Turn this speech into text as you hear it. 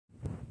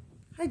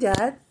Hi,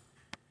 Dad.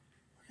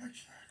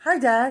 Hi,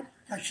 Dad.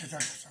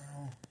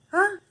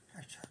 Huh?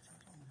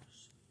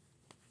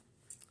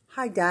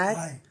 Hi, Dad.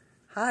 Hi.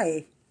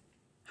 Hi.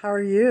 How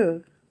are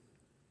you?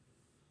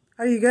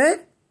 Are you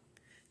good?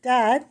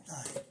 Dad,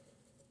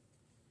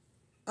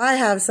 I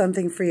have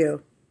something for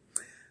you.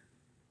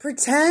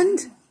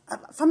 Pretend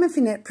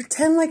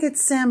like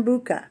it's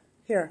Sambuca.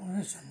 Here.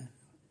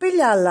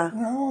 Pilala.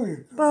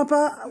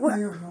 Papa.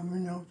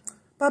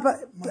 Papa.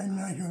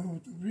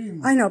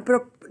 I know,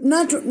 but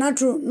not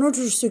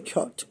so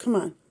cute. Come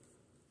on.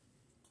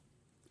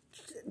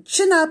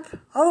 Chin up,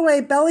 all the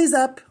way, belly's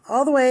up,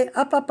 all the way,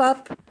 up, up,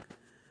 up,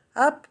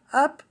 up,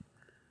 up,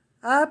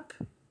 up,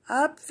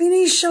 up.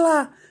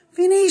 Finishala.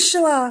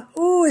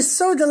 Ooh, it's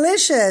so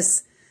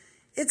delicious.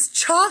 It's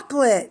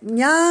chocolate.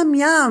 Yum,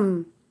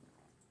 yum.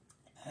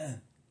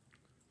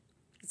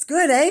 It's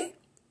good, eh?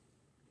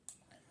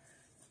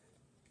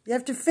 You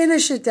have to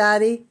finish it,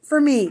 Daddy,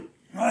 for me.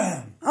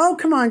 Oh,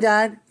 come on,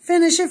 Dad.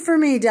 Finish it for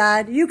me,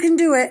 Dad. You can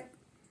do it.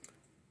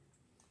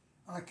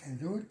 I can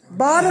do it.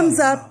 Bottoms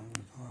up.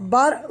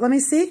 Let me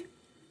see.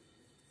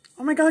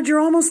 Oh, my God, you're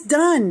almost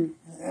done.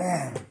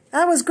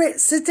 That was great.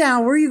 Sit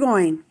down. Where are you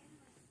going?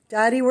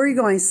 Daddy, where are you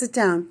going? Sit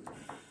down.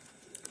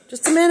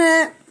 Just a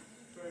minute.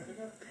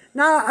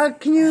 Now,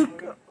 can you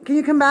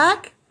come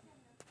back?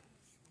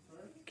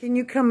 Can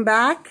you come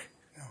back?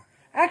 No.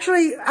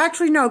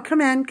 Actually, no.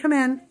 Come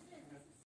in.